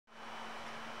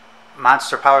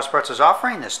Monster Powersports is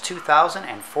offering this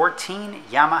 2014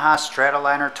 Yamaha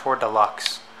Stratoliner Tour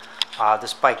Deluxe.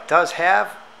 This bike does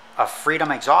have a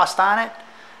Freedom exhaust on it.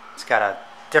 It's got a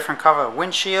different cover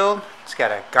windshield. It's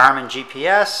got a Garmin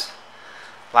GPS,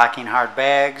 locking hard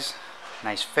bags,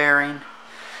 nice fairing.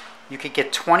 You could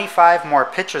get 25 more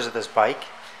pictures of this bike,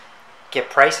 get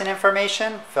pricing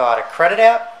information, fill out a credit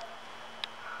app,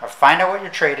 or find out what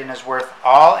your trade-in is worth,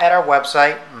 all at our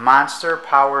website,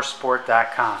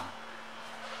 monsterpowersport.com.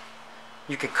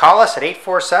 You could call us at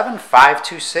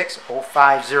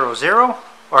 847-526-0500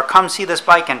 or come see this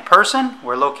bike in person.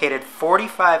 We're located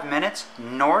 45 minutes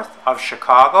north of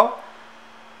Chicago.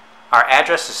 Our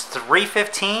address is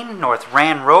 315 North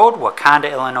Rand Road, Wauconda,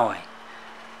 Illinois.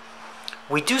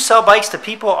 We do sell bikes to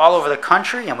people all over the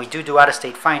country, and we do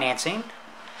out-of-state financing.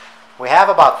 We have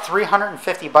about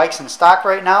 350 bikes in stock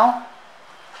right now.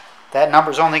 That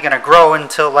number's only going to grow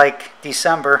until like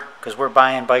December because we're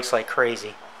buying bikes like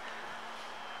crazy.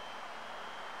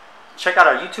 Check out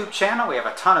our YouTube channel. We have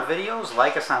a ton of videos.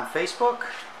 Like us on Facebook.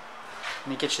 Let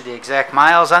me get you the exact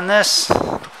miles on this.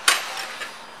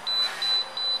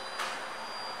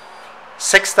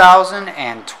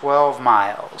 6,012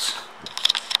 miles.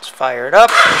 Let's fire it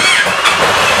up.